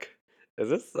was like, is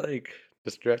this like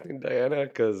distracting Diana?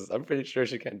 Because I'm pretty sure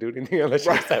she can't do anything unless she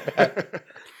gets that back. Right.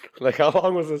 Like, how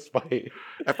long was this fight?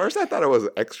 At first, I thought it was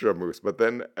extra mousse, but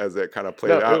then as it kind of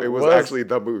played No, out, it it was was. actually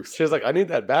the mousse. She was like, I need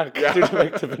that back Yeah. to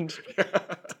make the bench.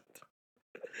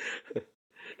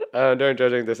 During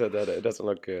judging, they said that it doesn't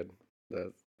look good.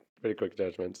 That's pretty quick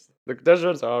judgments. The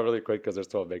judgments are all really quick because there's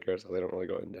 12 makers, so they don't really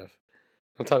go in depth.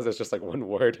 Sometimes it's just like one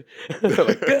word. They're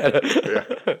like, Yeah.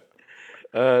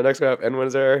 good. Next we have N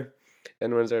Windsor.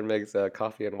 N Windsor makes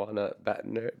coffee and walnut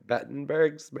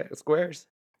Battenberg squares.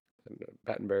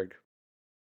 Battenberg.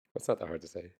 That's not that hard to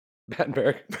say.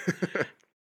 Battenberg.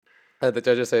 The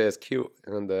judges say it's cute,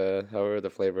 and however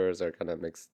the flavors are kind of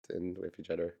mixed in with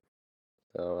each other.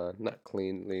 So not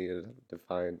cleanly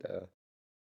defined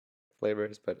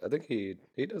flavors, but I think he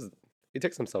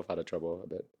takes himself out of trouble a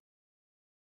bit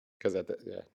because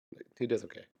yeah, he does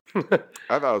okay.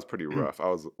 I thought it was pretty rough. I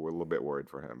was a little bit worried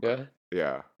for him, but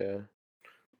Yeah, yeah.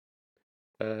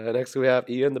 yeah. Next we have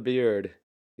Ian the Beard.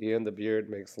 Ian the Beard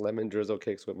makes lemon drizzle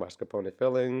cakes with mascarpone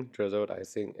filling, drizzled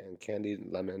icing, and candied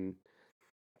lemon.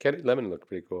 Candied lemon looked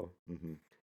pretty cool. Hmm.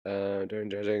 During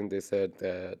judging, they said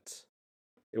that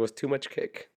it was too much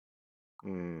cake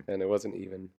Mm. and it wasn't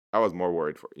even. I was more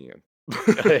worried for Ian.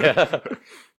 Yeah.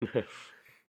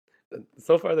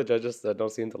 So far, the judges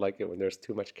don't seem to like it when there's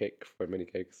too much cake for mini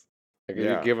cakes. Like if you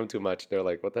Yeah. give them too much, they're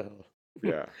like, "What the hell?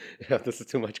 Yeah. Yeah, this is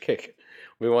too much cake.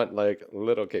 We want like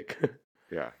little cake.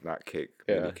 Yeah. Not cake.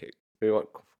 Yeah. Mini cake. We want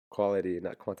quality,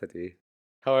 not quantity."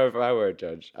 However, if I were a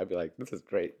judge, I'd be like, "This is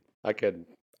great. I could."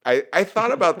 I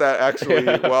thought about that actually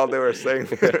Yeah. while they were saying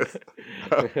this.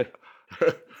 Yeah.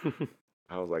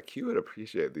 I was like, think you would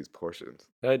appreciate these portions.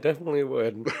 I definitely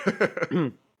would.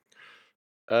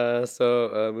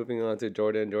 Moving on to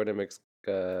Jordan. Jordan makes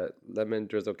lemon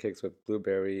drizzle cakes with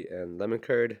blueberry and lemon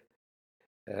curd,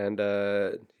 and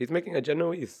he's making a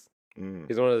Genoese. Mm,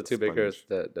 He's one of the two bakers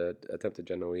sponge. that attempted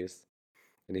Genoese,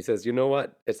 and he says, "You know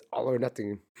what? It's all or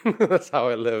nothing. That's how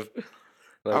I live."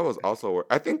 I Like, was also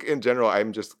I think in general,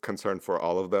 I'm just concerned for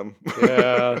all of them,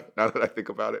 yeah, now that I think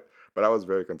about it, but I was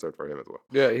very concerned for him as well.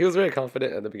 yeah. He was very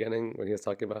confident at the beginning when he was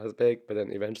talking about his bake, but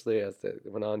then eventually, as it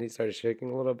went on, he started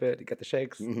shaking a little bit. He got the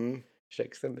shakes, Mhm.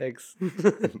 shakes and bakes.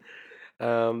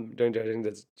 During judging,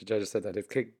 the judges said that his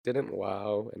cake didn't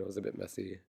wow and it was a bit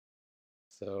messy.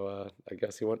 So I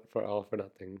guess he went for all for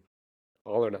nothing,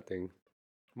 all or nothing,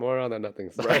 more on the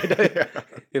nothing Right, side. yeah.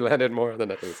 He landed more on the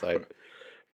nothing side.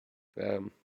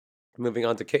 Um, Moving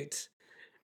on to Kate.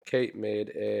 Kate made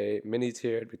a mini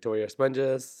tiered Victoria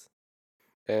sponges,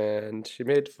 and she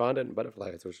made fondant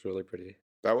butterflies, which was really pretty.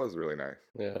 That was really nice.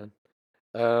 Yeah.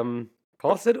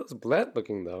 Paul said it was bland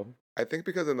looking though. I think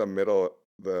because in the middle,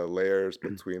 the layers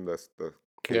between the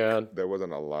cake, Yeah, there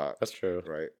wasn't a lot, that's true.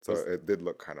 right? It So was, it did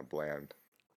look kinda bland.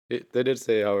 they did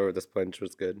say, however, the sponge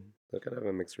was good. So kind of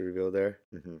a mixed reveal there.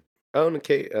 Mhm. Oh, and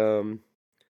Kate,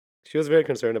 she was very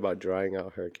concerned about drying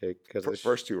out her cake because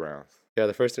First 2 rounds.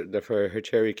 yeah, for her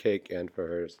cherry cake and for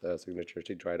her signature,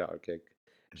 she dried out her cake.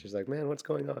 She's like, "Man, what's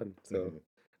going on?" So,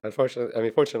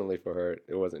 Mhm. fortunately for her,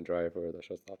 it wasn't dry for the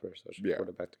showstopper, so she Yeah. put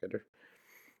it back together.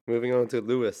 Moving on to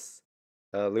Lewis.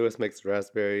 Lewis makes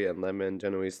raspberry and lemon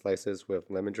Genoese slices with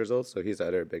lemon drizzle, so he's the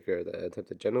other baker that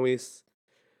attempted Genoese.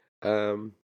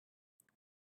 Um,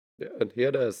 yeah, and he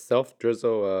had a self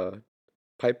drizzle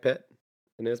pipette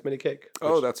in his mini cake,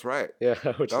 Oh, which that's right. yeah,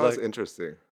 which That is was like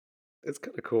interesting. it's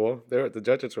kind of cool. The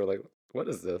judges were like, "What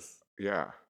is this?"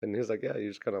 Yeah. And he was like, "Yeah, you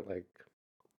just kind of like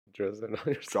drizzle it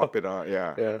on yourself." Drop it on,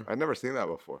 yeah. Yeah. I'd never seen that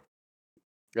before.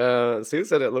 Sue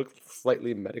said it looked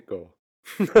slightly medical,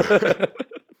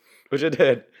 which it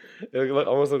did.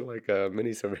 Almost looked like a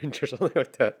mini syringe or something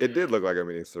like that. It did look like a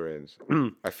mini syringe.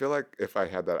 I feel like if I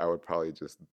had that, I would probably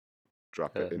just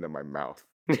drop it Uh, into my mouth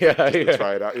yeah, just to yeah,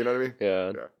 try it out, you know what I mean?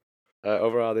 yeah. Yeah.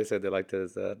 Overall, they said they liked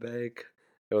his bake.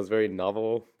 It was very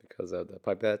novel because of the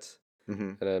pipettes.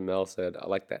 Mhm. And then Mel said, "I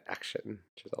like that action."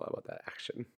 She's all about that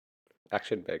action.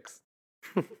 Action bakes.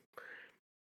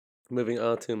 Moving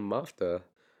on to Martha.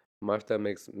 Martha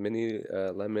makes mini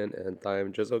lemon and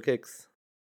thyme drizzle cakes,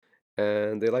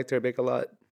 and they liked her bake a lot.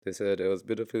 They said it was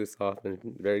beautifully soft and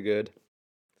very good.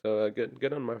 So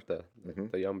good on Martha,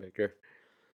 Mhm. the young baker.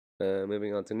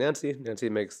 Moving on to Nancy. Nancy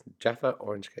makes Jaffa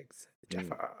orange cakes. Mm.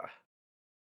 Jaffa,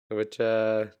 which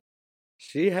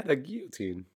she had a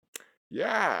guillotine.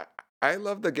 Yeah, I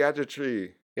love the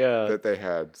gadgetry Yeah, that they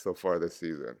had so far this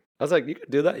season. I was like, you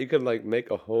could do that. You could like make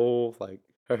a whole like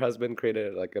her husband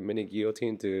created like a mini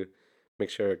guillotine to make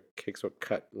sure cakes were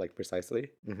cut like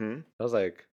precisely. Mhm. I was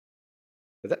like,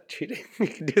 is that cheating? You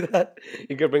can do that.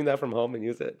 You could bring that from home and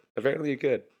use it. Apparently, you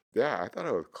could. Yeah, I thought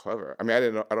it was clever. I mean, I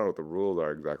don't know what the rules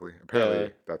are exactly. Yeah.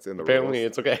 Apparently, that's in the Apparently,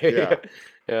 rules. it's okay. Yeah,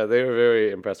 Yeah, they were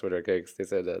very impressed with her cakes. They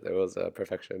said that it was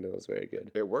perfection. It was very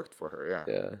good. it worked for her, yeah.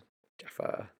 Yeah.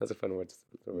 Jaffa. That's a fun word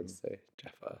to Mhm. say.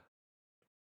 Jaffa.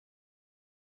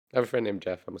 I have a friend named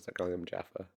Jeff. I'm gonna start calling him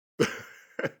Jaffa.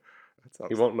 That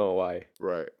He sounds won't know why.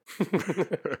 right.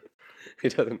 He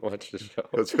doesn't watch the show.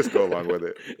 He'll just go along with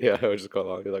it. Yeah, I would just go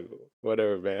along. He's like,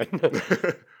 whatever, man.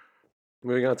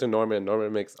 Moving on to Norman.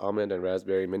 Norman makes almond and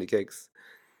raspberry mini cakes.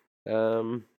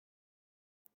 Um,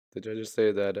 the judges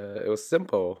say that it was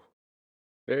simple,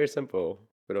 very simple,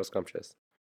 but it was scrumptious.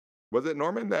 Was it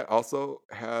Norman that also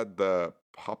had the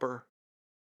popper,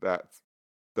 that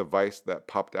device that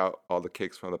popped out all the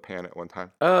cakes from the pan at one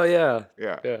time? Oh yeah,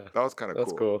 Yeah, yeah, that was kinda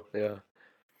that's cool. cool. Yeah.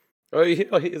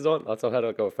 He's on. Also had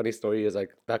like a funny story. Is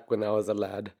like back when I was a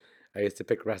lad, I used to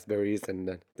pick raspberries,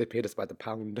 and they paid us by the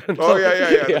pound. And Oh, so, yeah, yeah,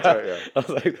 yeah, that's yeah, right, yeah. I was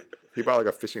like, He bought, like,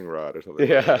 a fishing rod or something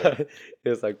like that, yeah. yeah. It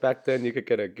was like back then you could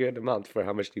get a good amount for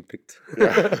how much you picked.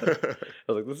 Yeah.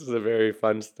 I was like, this is a very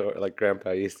fun story, like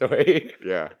grandpa story.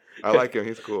 Yeah, I like him,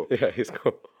 he's cool. Yeah, he's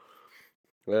cool.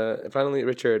 And finally,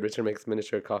 Richard. Richard makes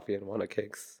miniature coffee and walnut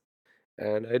cakes,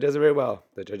 and he does it very well.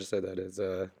 The judges said that his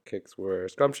cakes were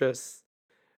scrumptious.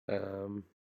 Um,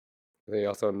 they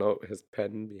also note his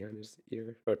pen behind his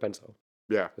ear, or pencil.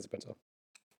 Yeah. His pencil.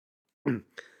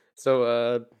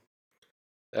 So,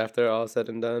 after all said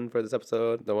and done for this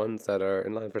episode, the ones that are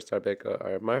in line for Star Baker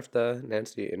are Martha,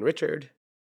 Nancy, and Richard.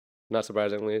 Not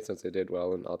surprisingly, since they did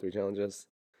well in all three challenges.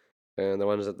 And the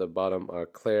ones at the bottom are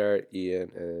Claire,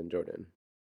 Ian, and Jordan.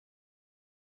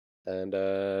 And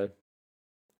and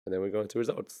then we go into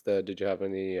results. Did you have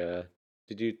any?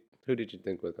 Did you? Who did you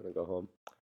think was gonna go home?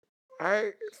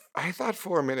 I I thought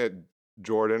for a minute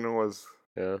Jordan was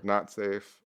Yeah. not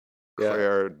safe. Yeah.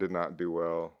 Claire did not do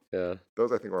well. Yeah.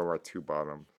 Those I think were our two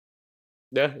bottoms.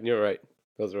 Yeah, you're right.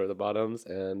 Those were the bottoms,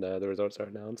 and the results are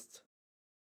announced.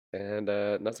 And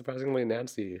not surprisingly,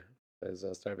 Nancy is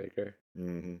a star baker.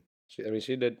 Hmm. I mean,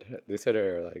 she did. They said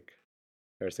her like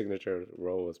her signature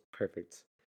role was perfect,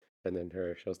 and then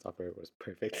her showstopper was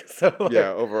perfect. So Yeah,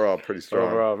 like overall pretty strong.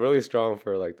 overall, really strong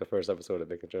for like the first episode of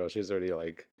Big Control. She's already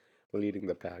like leading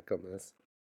the pack on this.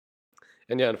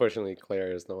 And yeah, unfortunately,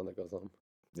 Claire is the one that goes home.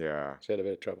 Yeah, She had a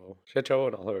bit of trouble. She had trouble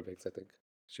in all her bakes, I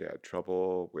she had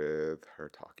trouble with her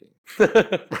talking.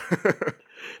 think.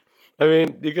 I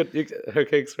mean, her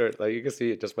cakes were like you could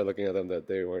see it just by looking at them that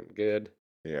they weren't good.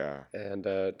 Yeah, And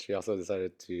she also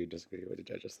decided to disagree with the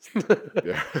judges.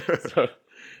 yeah. So,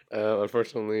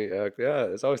 unfortunately, yeah,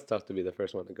 it's always tough to be the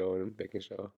first one to go in baking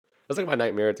show. It's like my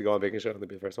nightmare to go on baking show and to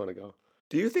be the first one to go.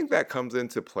 Do you think that comes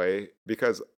into play?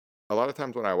 Because a lot of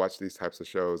times when I watch these types of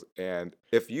shows, and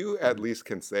if you at Mhm. least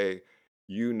can say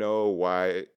you know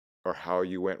why or how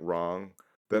you went wrong,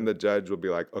 then Mhm. the judge will be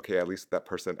like, okay, at least that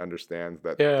person understands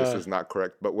that this Yeah, is not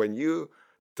correct. But when you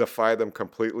defy them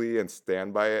completely and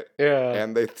stand by it, yeah,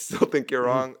 and they still think you're mhm.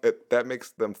 wrong, that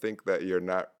makes them think that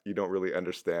you don't really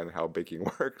understand how baking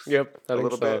works Yep, I a think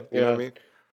little so. bit. You know what I Yeah, mean?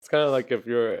 it's kind of like if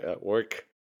you're at work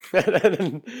and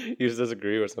then you just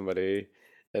disagree with somebody,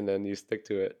 and then you stick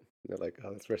to it. They're like,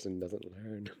 "Oh, this person doesn't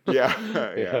learn." Yeah,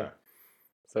 Yeah. yeah.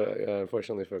 So yeah,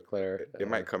 unfortunately for Claire, It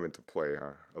might come into play,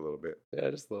 huh? A little bit. yeah,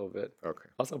 just a little bit. Okay.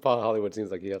 Also, Paul Hollywood seems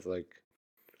like he has like,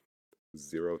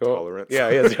 Zero oh tolerance. yeah,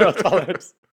 he has zero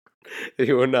tolerance.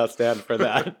 He will not stand for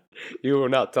that. You will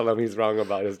not tell him he's wrong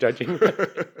about his judging.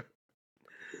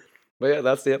 But yeah,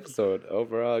 that's the episode.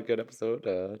 Overall, a good episode.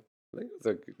 I think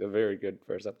it's a very good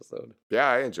first episode. Yeah,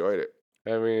 I enjoyed it.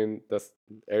 I mean,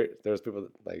 there's people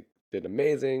that like did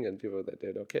amazing and people that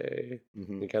did okay.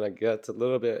 Hmm. You kind of get a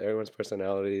little bit everyone's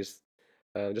personalities.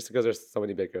 Just because there's so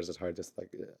many bakers, it's hard just like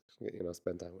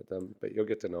spend time with them. But you'll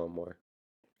get to know them more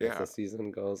as the Yeah.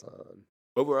 season goes on.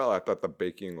 Overall, I thought the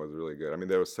baking was really good. I mean,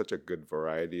 there was such a good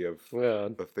variety Yeah,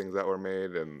 of things that were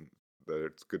made, and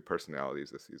there's good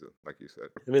personalities this season, like you said.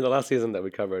 I mean the last season that we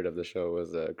covered of the show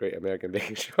was a Great American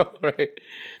Baking Show, right?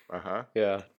 Uh huh.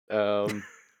 Yeah.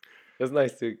 It's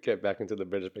nice to get back into the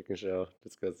British Baking Show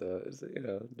just because it's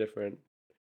different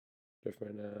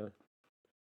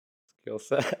skill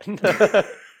set.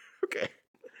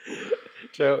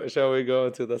 Okay, Shall we go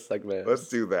into the let's segments?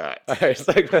 do that. All right,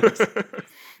 segments.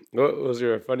 What was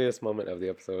your funniest moment of the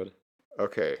episode?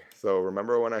 Okay, so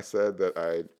remember when I said that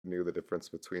I knew the difference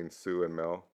between Sue and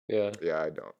Mel? Yeah. Yeah, I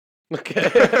don't. Okay.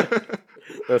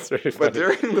 That's very But funny.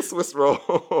 during the Swiss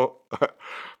roll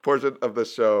portion of the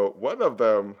show, one of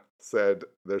them said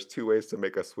there's two ways to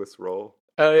make a Swiss roll,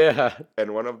 Oh yeah.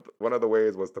 and one of the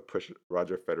ways was to push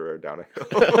Roger Federer down a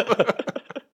hill.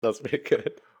 That's pretty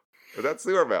good. Is that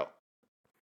Sue or Mel?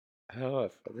 Oh, I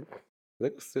think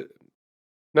it's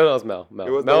no, that was Mel. It Mel.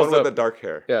 was the Mel's one with the the dark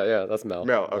hair. yeah. That's Mel.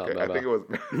 Mel. Mel. Okay, Mel. I think Mel.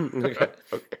 it was. Okay.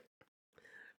 Okay.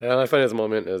 My funniest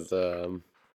moment is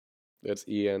it's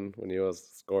Ian when he was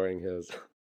scoring his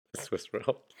Swiss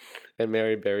roll, and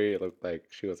Mary Berry looked like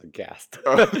she was aghast.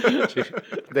 Oh. she,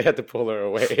 they had to pull her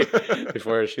away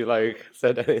before she like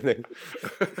said anything.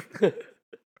 That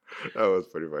was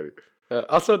pretty funny.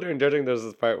 Also during judging, there's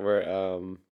this part where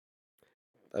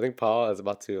I think Paul is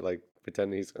about to like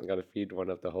pretend he's gonna feed one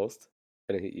of the hosts,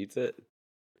 and then he eats it.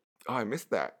 Oh, I missed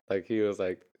that. Like he was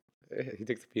like, he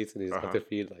takes a piece and he's Uh about huh. to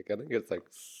feed like I think it's like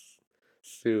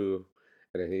Sue,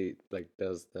 and then he like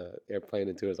does the airplane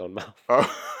into his own mouth.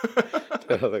 Oh.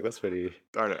 I was like, that's pretty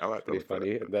Darn it! I'm gonna have to pretty look that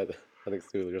funny. up. And that I think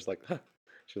Sue was just like, huh.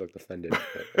 She looked offended,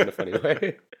 but in a funny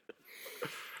way.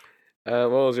 What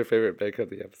was your favorite bake of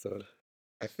the episode?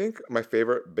 I think my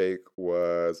favorite bake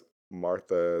was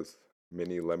Martha's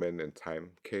mini lemon and thyme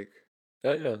cake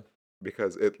Oh yeah,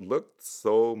 because it looked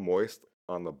so moist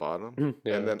on the bottom, and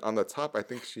yeah. then on the top, I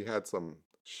think she had some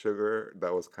sugar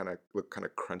that was kind of looked kind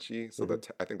of crunchy. So Hmm.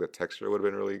 I think the texture would have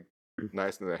been really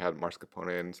nice, and then it had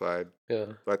mascarpone inside. Yeah,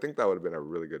 So I think that would have been a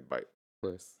really good bite.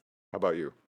 nice. How about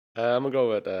you? I'm gonna go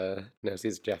with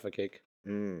Nancy's Jaffa cake.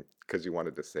 Because you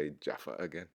wanted to say Jaffa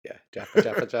again. Yeah, Jaffa,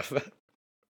 Jaffa, Jaffa.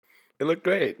 It looked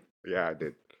great. Yeah, I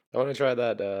did. I want to try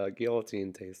that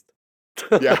guillotine taste.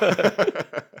 Yeah.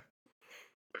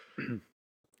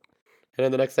 And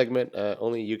in the next segment,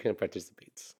 only you can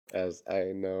participate, as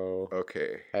I know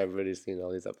Okay. I've already seen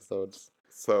all these episodes.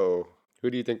 So Who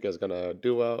do you think is gonna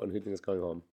do well, and who do you think is going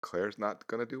home? Claire's not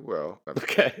gonna do well. I'm just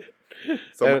kidding. Okay.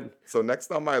 So And so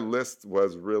next on my list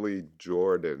was really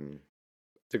Jordan.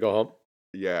 to go home?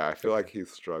 Yeah, I feel Okay. like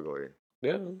he's struggling.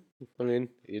 Yeah, I mean,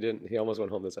 he didn't. He almost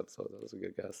went home this episode. That was a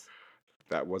good guess.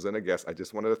 That wasn't a guess. I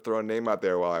just wanted to throw a name out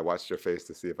there while I watched your face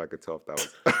to see if I could tell if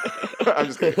that was. I'm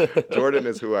just kidding. Jordan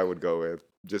is who I would go with,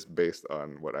 just based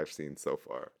on what I've seen so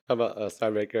far. How about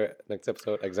Starbreaker next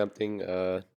episode exempting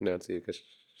Nancy because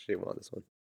she won this one.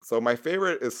 So my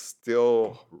favorite is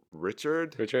still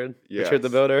Richard. Richard the Yes,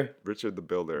 Builder, Richard the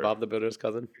Builder. Bob the Builder's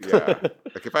cousin. Yeah.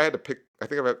 Like if I had to pick, I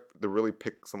think if I had to really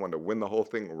pick someone to win the whole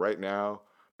thing right now,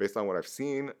 based on what I've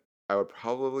seen, I would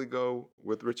probably go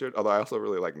with Richard. Although I also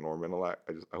really like Norman a lot.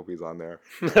 I hope he's on there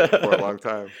for a long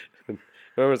time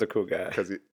Norman's a cool guy.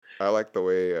 because I like the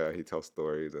way he tells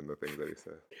stories and the things that he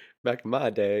says. Back in my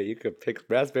day, you could pick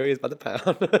raspberries by the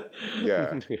pound.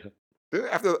 Yeah. Yeah. Then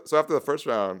after the first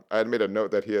round, I had made a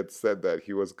note that he had said that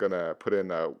he was gonna put in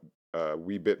a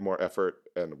wee bit more effort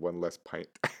and one less pint.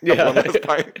 Yeah. One less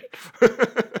pint.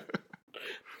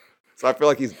 So I feel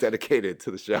like he's dedicated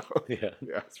to the show. Yeah,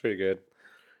 Yeah. it's pretty good.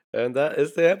 And that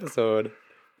is the episode.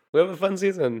 We have a fun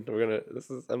season.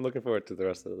 I'm looking forward to the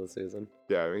rest of the season.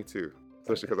 Yeah, me too.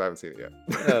 Especially because I haven't seen it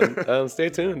yet. Stay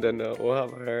tuned, and we'll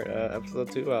have our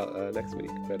episode 2 out next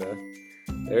week. But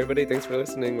everybody, thanks for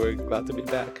listening. We're glad to be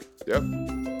back. Yep.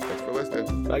 Thanks for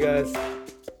listening. Bye, guys.